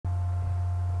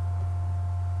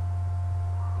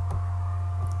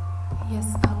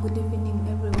Yes, good evening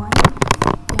everyone.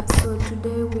 So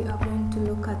today we are going to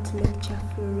look at lecture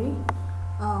theory,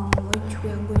 which we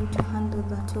are going to handle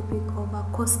the topic of a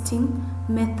costing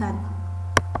method.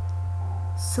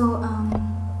 So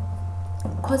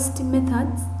costing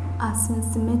methods are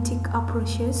systematic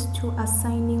approaches to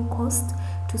assigning cost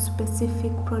to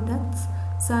specific products,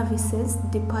 services,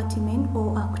 department,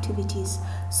 or activities.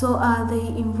 So they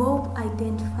involve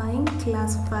identifying,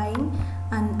 classifying,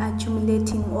 and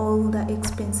accumulating all the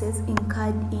expenses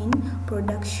incurred in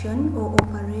production or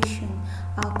operation.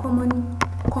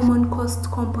 Common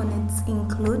cost components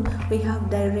include, we have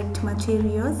direct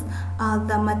materials,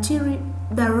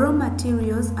 the raw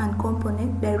materials and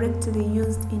components directly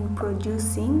used in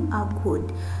producing a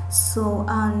good. So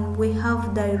we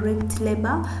have direct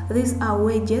labor. These are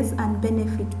wages and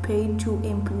benefit paid to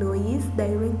employees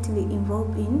directly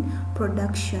involved in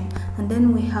production. And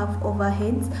then we have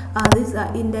overheads. These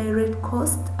are indirect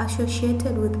costs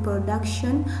associated with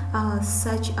production,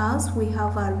 such as we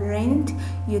have a rent,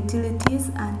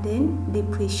 utilities, and then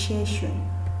depreciation.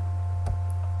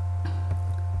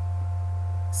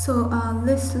 So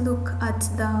let's look at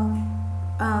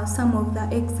the some of the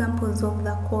examples of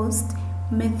the cost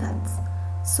methods.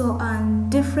 So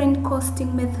different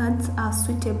costing methods are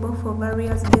suitable for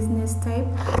various business type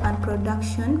and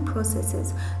production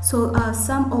processes. So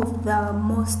some of the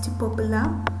most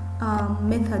popular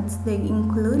methods they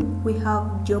include, we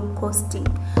have job costing.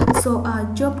 So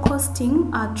job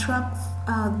costing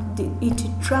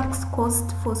tracks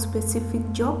cost for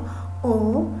specific job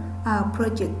or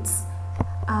projects,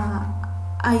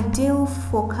 ideal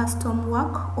for custom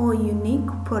work or unique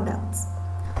products.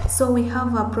 So we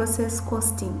have a process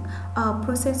costing.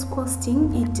 Process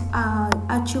costing, it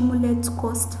accumulates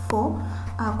cost for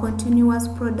a continuous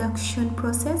production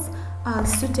process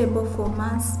suitable for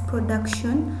mass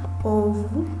production of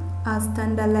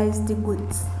standardized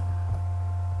goods.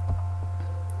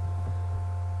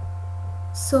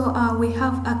 So we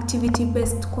have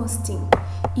activity-based costing.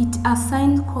 It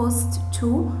assigns cost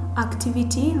to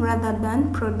activity rather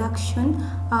than production,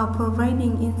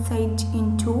 providing insight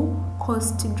into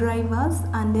cost drivers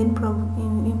and then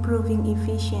improving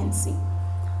efficiency.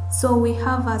 So we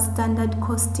have a standard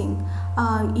costing.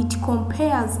 It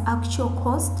compares actual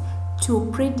cost to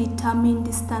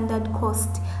predetermined standard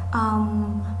cost,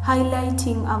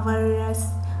 highlighting a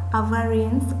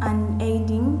variance and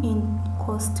aiding in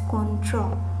cost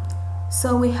control.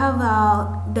 So we have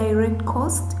a direct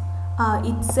cost.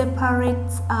 It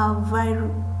separates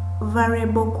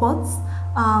variable costs.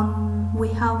 We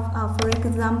have, for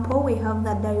example, we have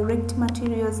the direct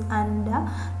materials and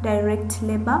direct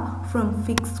labor from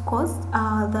fixed costs.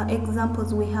 The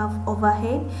examples we have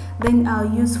overhead, then are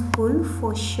useful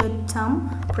for short-term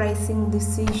pricing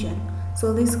decision.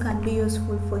 So this can be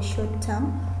useful for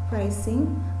short-term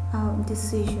pricing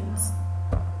decisions.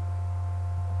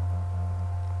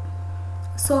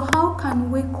 So how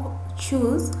can we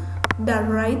choose the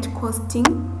right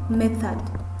costing method?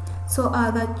 So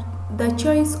the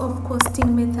choice of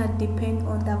costing method depends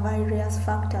on the various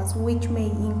factors, which may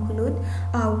include,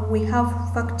 we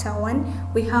have factor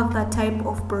 1, we have the type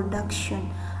of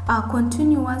production,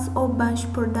 continuous or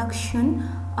batch production,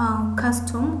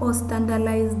 custom or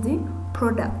standardized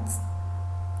products.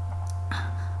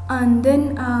 And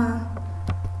then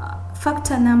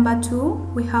factor number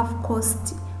 2, we have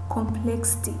cost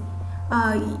complexity.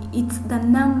 It's the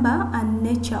number and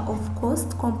nature of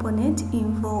cost component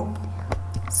involved.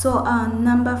 So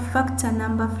factor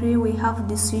number 3, we have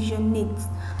decision needs.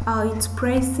 It's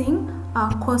pricing,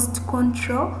 cost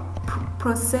control,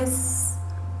 process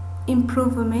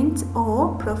improvement,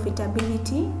 or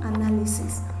profitability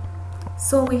analysis.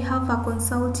 So we have a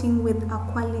consulting with a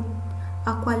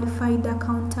qualified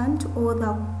accountant or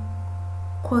the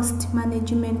cost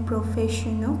management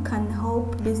professional can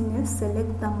help business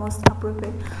select the most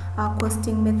appropriate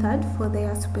costing method for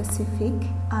their specific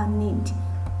need.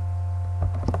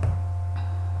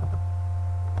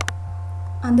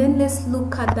 And then let's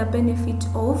look at the benefit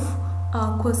of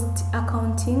cost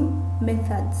accounting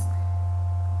methods.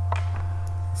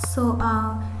 So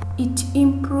it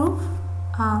improves,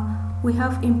 we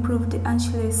have improved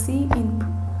accuracy in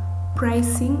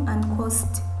pricing and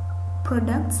cost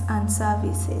products and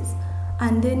services.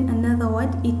 And then another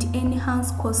word, it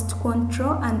enhances cost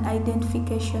control and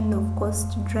identification of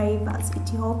cost drivers. It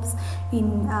helps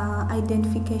in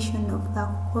identification of the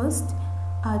cost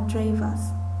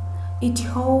drivers. It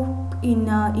helps in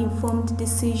informed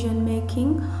decision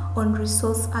making on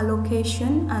resource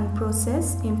allocation and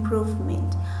process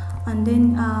improvement. And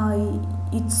then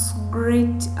it's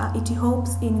great. It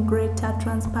helps in greater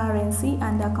transparency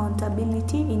and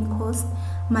accountability in cost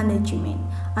management,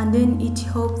 and then it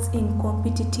helps in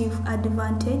competitive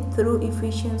advantage through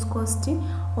efficient costing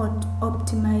or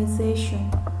optimization.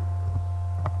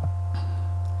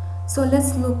 So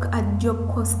let's look at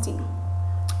job costing.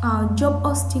 Job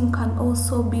costing can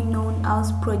also be known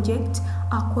as project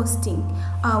costing,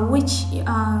 which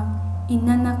in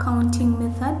an accounting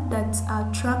method that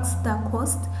tracks the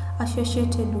cost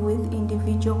associated with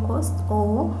individual cost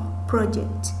or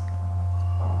project.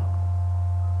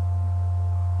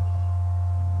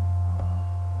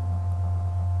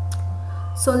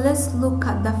 So let's look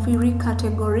at the three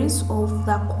categories of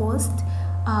the cost.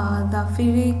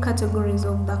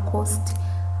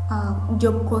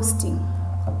 Job costing.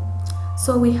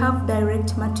 So we have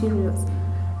direct materials.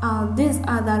 These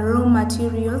are the raw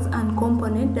materials and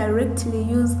components directly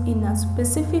used in a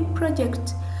specific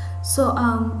project. So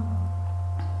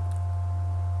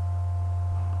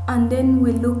and then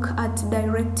we look at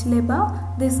direct labor.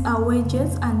 These are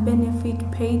wages and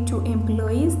benefit paid to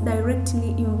employees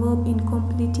directly involved in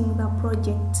completing the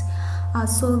project.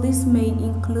 So this may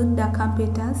include the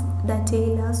carpenters, the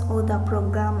tailors, or the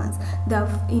programmers that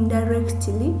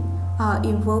indirectly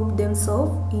involve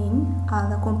themselves in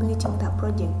the completing the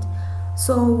project.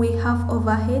 So we have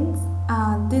overheads.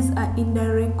 These are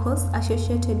indirect costs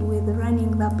associated with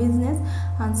running the business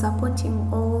and supporting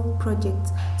all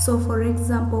projects. So for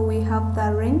example, we have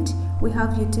the rent, we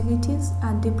have utilities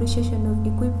and depreciation of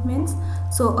equipment.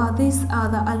 So these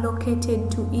are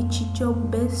allocated to each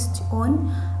job based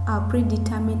on a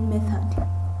predetermined method.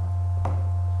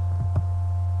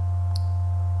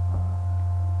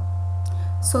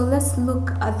 So let's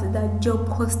look at the job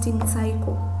costing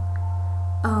cycle.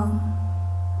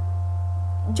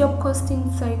 Job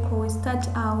costing cycle,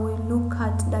 we look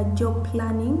at the job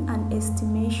planning and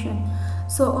estimation.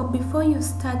 So before you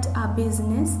start a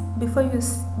business,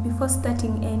 before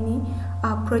starting any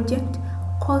project,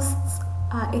 costs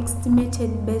are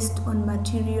estimated based on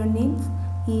material needs,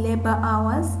 labor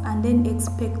hours, and then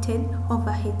expected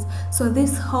overheads. So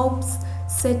this helps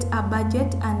set a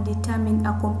budget and determine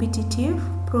a competitive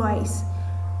price.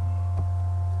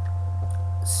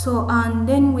 So and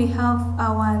then we have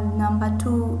our number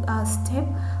 2 step.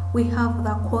 We have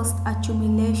the cost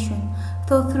accumulation.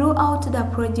 So throughout the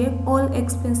project, all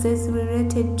expenses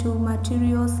related to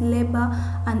materials, labor,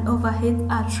 and overhead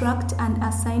are tracked and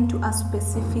assigned to a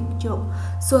specific job.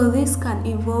 So this can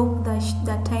involve the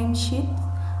timesheet,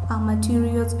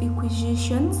 materials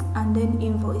acquisitions, and then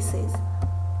invoices.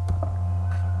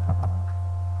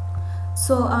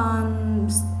 So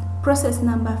process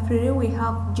number 3, we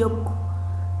have job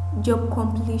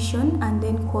completion and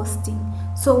then costing.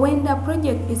 So when the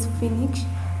project is finished,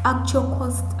 actual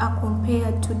costs are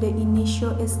compared to the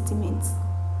initial estimates.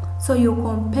 So you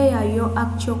compare your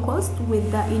actual cost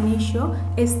with the initial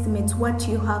estimates, what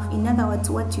you have, in other words,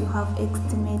 what you have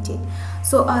estimated.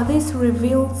 So this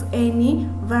reveals any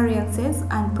variances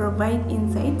and provide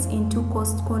insights into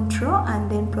cost control and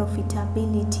then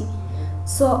profitability.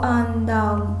 So and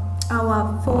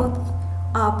our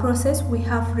 4th process, we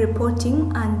have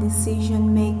reporting and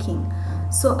decision making.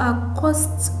 So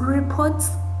cost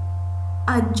reports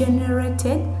are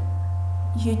generated.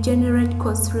 You generate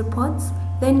cost reports,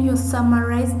 then you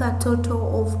summarize the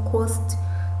total of cost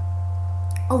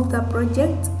of the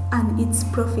project and its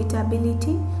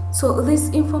profitability. So this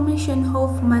information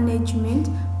helps management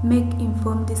make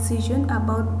informed decision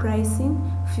about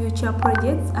pricing, future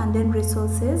projects, and then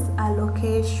resources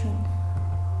allocation.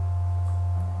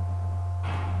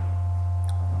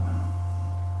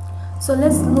 So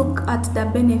let's look at the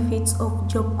benefits of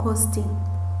job costing.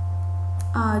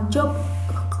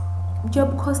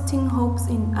 Job costing helps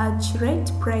in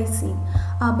accurate pricing.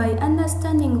 By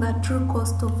understanding the true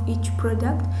cost of each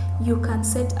product, you can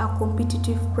set a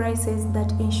competitive prices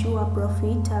that ensure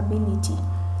profitability.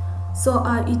 So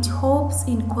it helps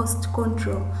in cost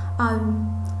control.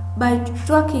 By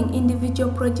tracking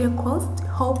individual project costs,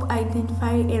 help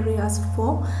identify areas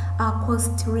for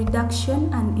cost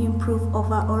reduction and improve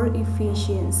overall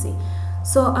efficiency.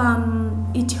 So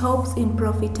it helps in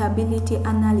profitability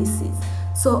analysis.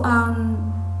 So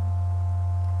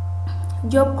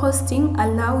job costing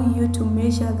allow you to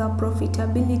measure the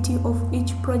profitability of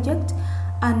each project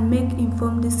and make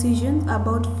informed decisions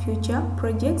about future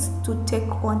projects to take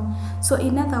on. So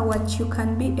in other words, you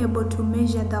can be able to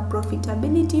measure the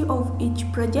profitability of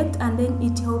each project, and then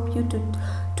it helps you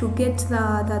to get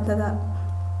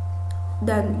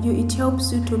it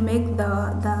helps you to make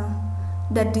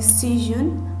the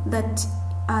decision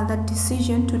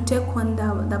to take on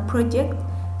the project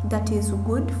that is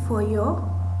good for your.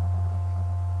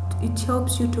 It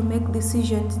helps you to make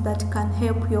decisions that can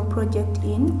help your project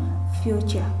in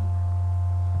future.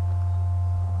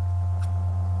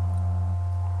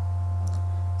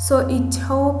 So it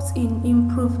helps in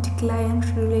improved client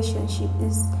relationship.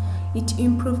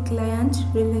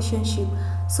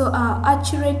 So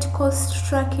accurate cost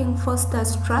tracking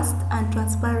fosters trust and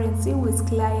transparency with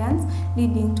clients,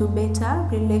 leading to better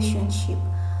relationship.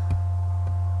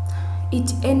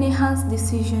 It enhances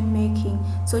decision making.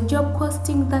 So job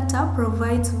costing data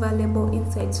provides valuable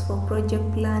insights for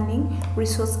project planning,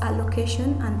 resource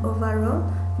allocation, and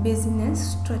overall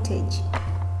business strategy.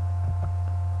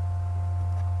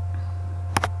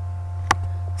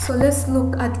 So let's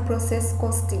look at process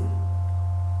costing.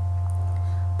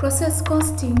 Process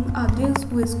costing deals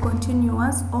with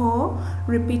continuous or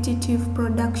repetitive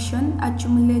production,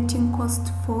 accumulating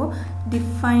cost for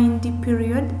defined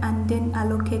period and then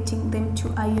allocating them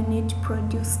to a unit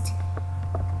produced.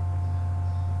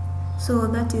 So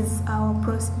that is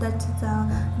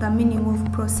the meaning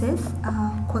of process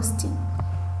costing.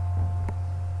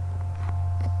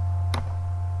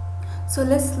 So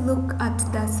let's look at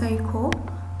the cycle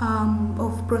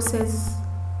of process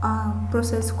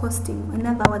costing. In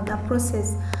other words, the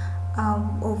process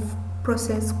of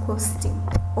process costing,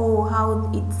 or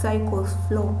how its cycles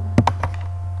flow.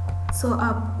 So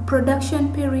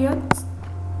production periods,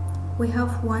 we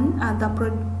have one, the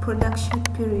production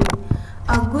period.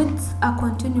 Goods are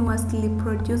continuously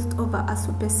produced over a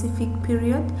specific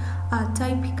period,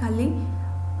 typically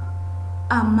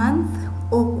a month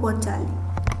or quarterly.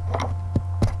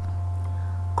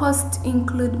 Costs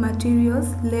include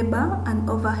materials, labor, and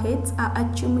overheads are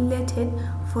accumulated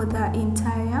for the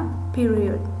entire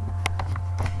period.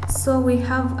 So we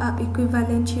have an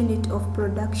equivalent unit of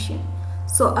production.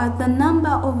 So the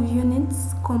number of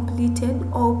units completed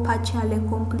or partially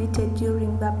completed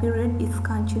during the period is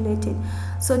calculated.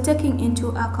 So taking into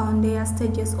account their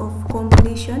stages of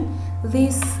completion,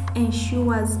 this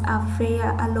ensures a fair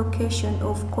allocation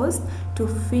of cost to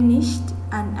finished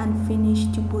and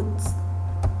unfinished goods.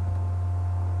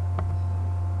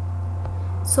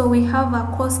 So we have a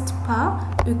cost per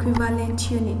equivalent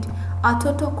unit. Our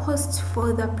total costs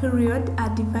for the period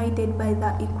are divided by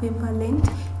the equivalent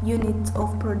units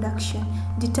of production,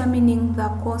 determining the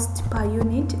cost per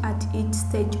unit at each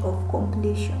stage of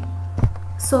completion.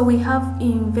 So we have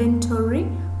inventory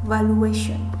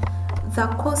valuation. The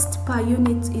cost per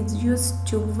unit is used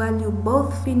to value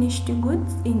both finished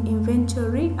goods in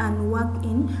inventory and work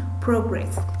in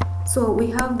progress. So we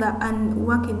have the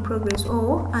work in progress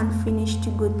or unfinished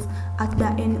goods at the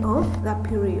end of the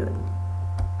period.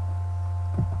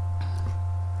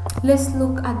 Let's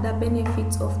look at the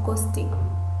benefits of costing.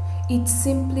 It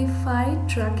simplifies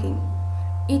tracking.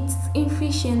 Its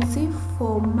efficiency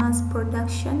for mass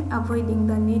production, avoiding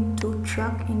the need to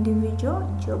track individual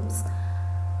jobs.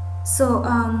 So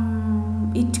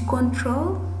it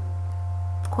controls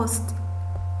cost.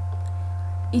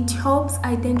 It helps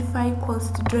identify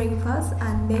cost drivers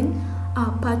and then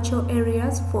partial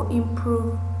areas for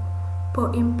improvement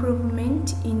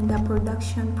in the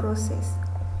production process.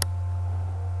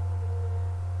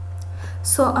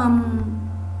 So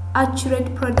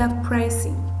accurate product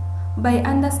pricing. By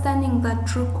understanding the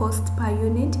true cost per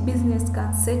unit, business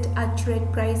can set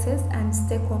accurate prices and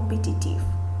stay competitive.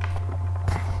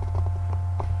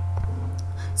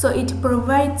 So it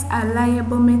provides a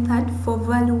reliable method for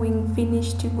valuing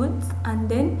finished goods and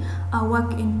then a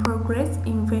work in progress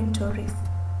inventories.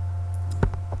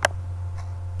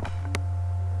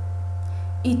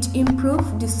 It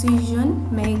improves decision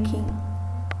making.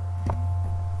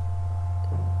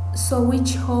 So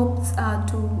which helps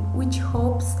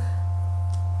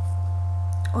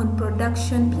on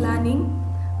production planning,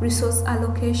 resource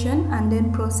allocation, and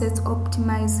then process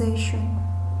optimization.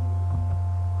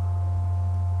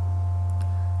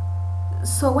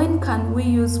 So when can we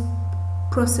use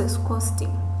process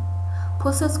costing?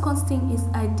 Process costing is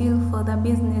ideal for the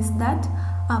business that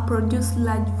produce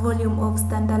large volume of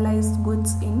standardized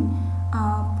goods in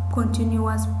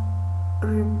continuous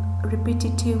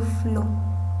repetitive flow.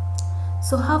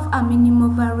 So have a minimal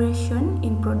variation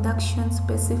in production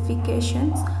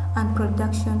specifications and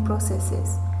production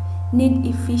processes. Need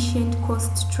efficient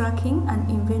cost tracking and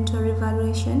inventory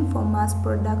valuation for mass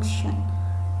production.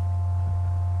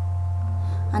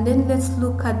 And then let's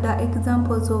look at the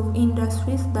examples of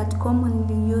industries that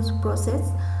commonly use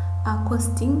process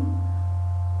costing.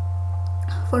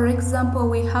 For example,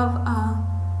 we have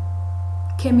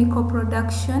chemical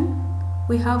production,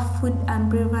 we have food and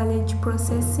beverage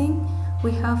processing,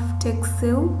 we have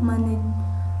textile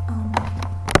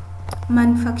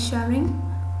manufacturing,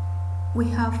 we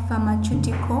have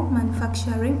pharmaceutical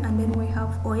manufacturing, and then we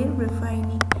have oil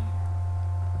refining.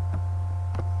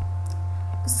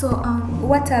 So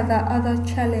what are the other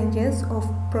challenges of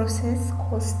process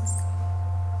costs?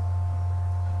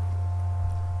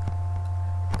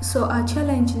 So our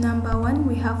challenge number 1,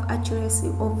 we have accuracy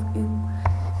of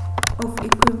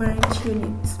equivalent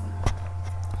units.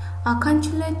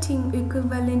 Calculating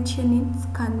equivalent units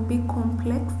can be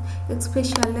complex,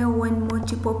 especially when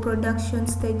multiple production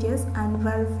stages and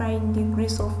varying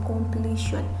degrees of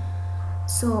completion.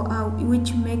 So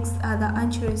which makes the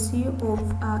accuracy of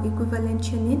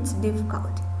equivalent units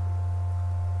difficult.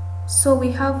 So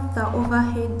we have the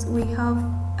overhead, we have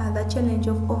the challenge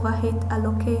of overhead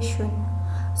allocation.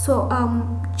 So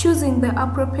choosing the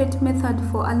appropriate method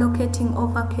for allocating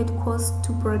overhead costs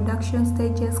to production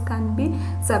stages can be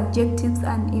subjective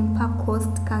and impact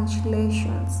cost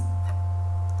calculations.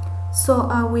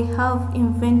 So we have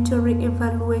inventory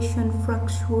evaluation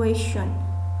fluctuation.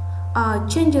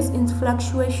 Changes in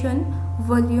fluctuation,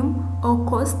 volume or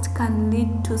cost can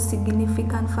lead to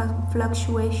significant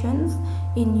fluctuations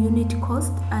in unit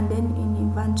cost and then in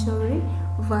inventory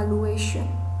valuation.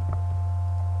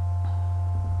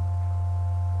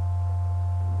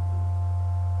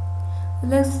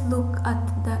 Let's look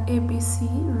at the ABC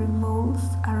revolves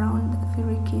around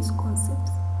 3 key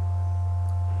concepts.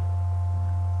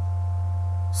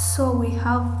 So we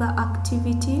have the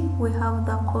activity, we have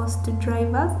the cost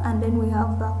drivers, and then we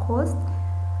have the cost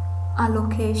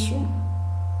allocation.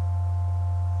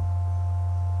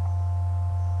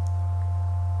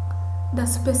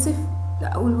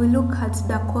 We will look at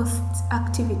the cost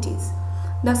activities.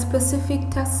 The specific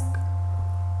task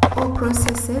or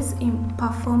processes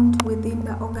performed within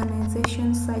the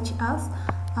organization, such as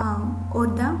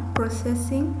order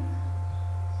processing,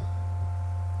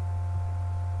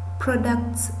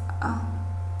 product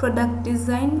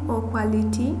design or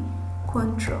quality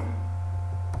control.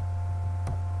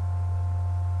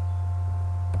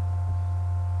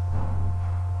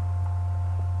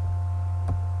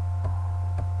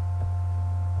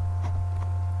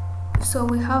 So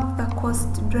we have the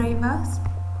cost drivers.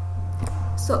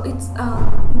 So it's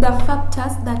the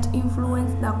factors that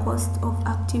influence the cost of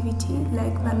activity,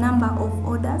 like the number of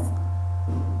orders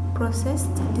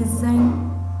processed, design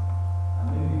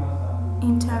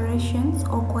iterations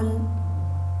or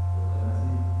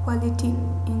quality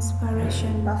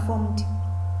inspection performed.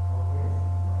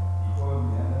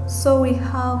 So we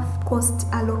have cost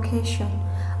allocation,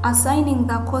 assigning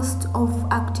the cost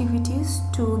of activities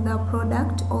to the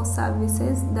product or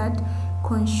services that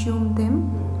consume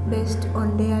them based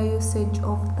on their usage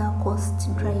of the cost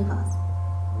drivers.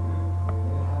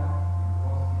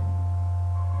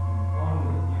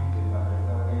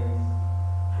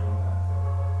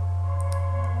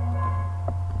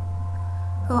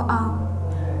 So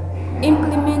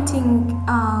implementing,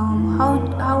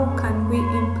 how can we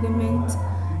implement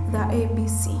the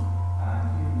ABC?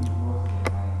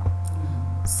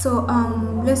 So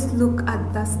let's look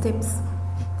at the steps.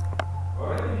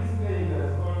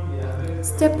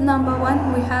 Step number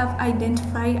 1, we have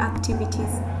identify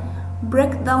activities.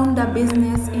 Break down the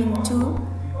business into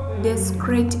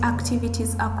discrete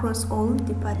activities across all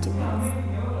departments.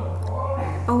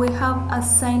 We have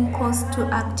assign cost to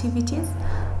activities.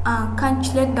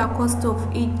 Calculate the cost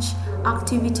of each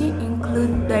activity,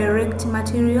 include direct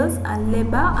materials and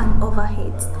labor and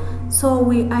overheads. So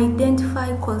we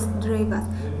identify cost drivers.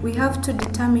 We have to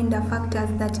determine the factors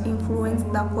that influence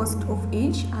the cost of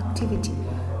each activity.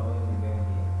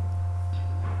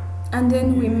 And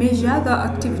then we measure the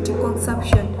activity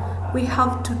consumption. We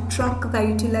have to track the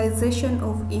utilization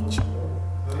of each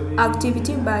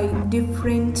activity by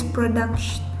different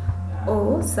products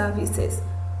or services.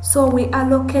 So we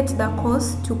allocate the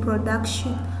cost to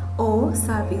production or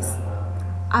service,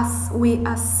 as we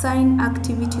assign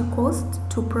activity cost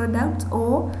to product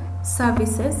or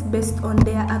services based on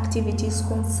their activities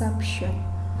consumption.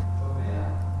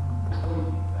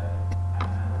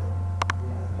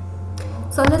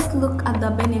 So let's look at the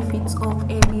benefits of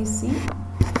ABC.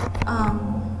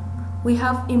 We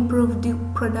have improved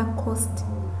product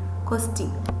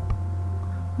costing.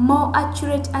 More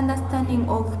accurate understanding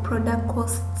of product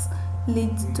costs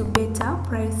leads to better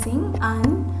pricing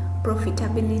and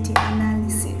profitability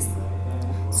analysis.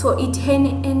 So it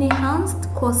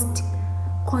enhanced cost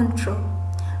control.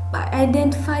 By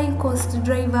identifying cost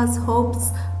drivers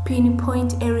helps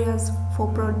pinpoint areas for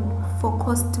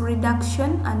cost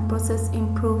reduction and process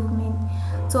improvement.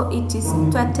 So it is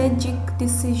strategic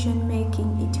decision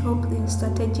making. It helps in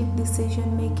strategic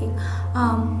decision making.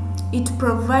 It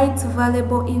provides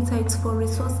valuable insights for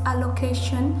resource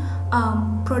allocation,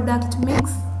 product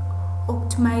mix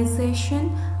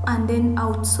optimization, and then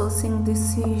outsourcing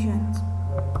decisions.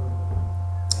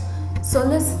 So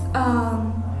let's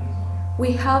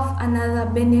we have another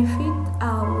benefit.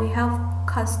 We have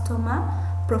customer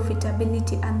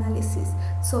profitability analysis.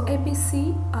 So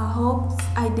ABC helps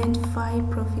identify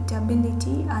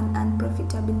profitability and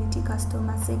unprofitability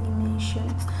customer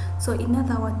segmentation. So in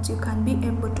other words, you can be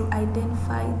able to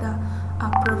identify the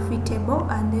profitable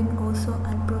and then also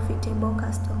unprofitable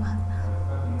customers.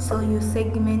 So you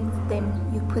segment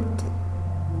them, you put.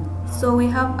 So we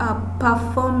have a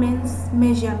performance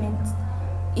measurement.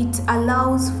 It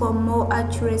allows for more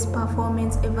accurate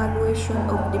performance evaluation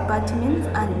of departments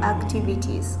and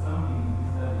activities.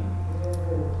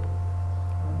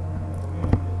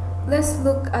 Let's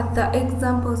look at the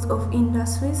examples of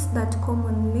industries that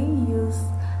commonly use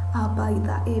by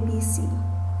the ABC.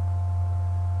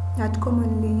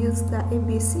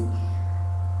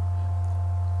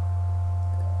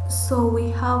 So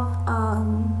we have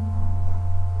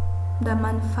the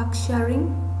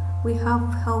manufacturing, we have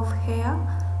healthcare,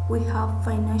 we have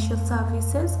financial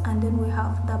services, and then we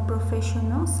have the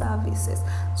professional services.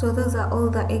 So those are all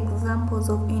the examples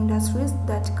of industries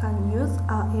that can use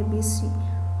our ABC.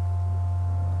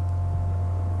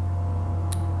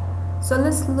 So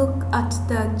let's look at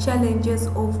the challenges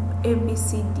of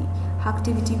ABCD,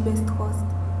 activity-based cost.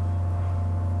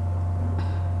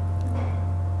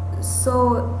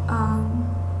 So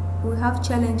we have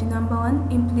challenge number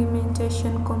 1,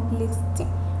 implementation complexity.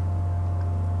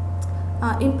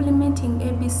 Implementing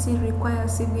ABC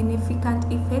requires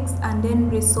significant effects and then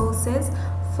resources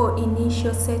for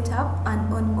initial setup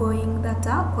and ongoing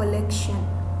data collection.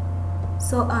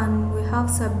 So we have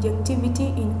subjectivity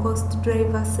in cost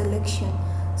driver selection.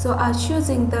 So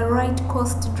choosing the right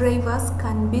cost drivers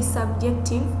can be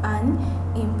subjective and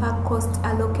impact cost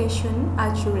allocation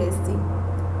accuracy.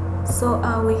 So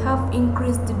we have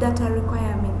increased data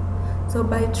requirement. So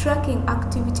by tracking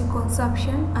activity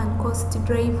consumption and cost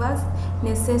drivers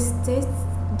necessitates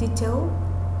detailed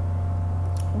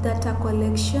data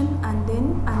collection and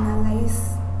then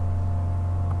analyze.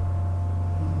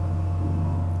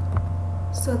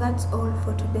 So that's all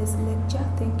for today's lecture.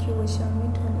 Thank you. We shall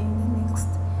meet on in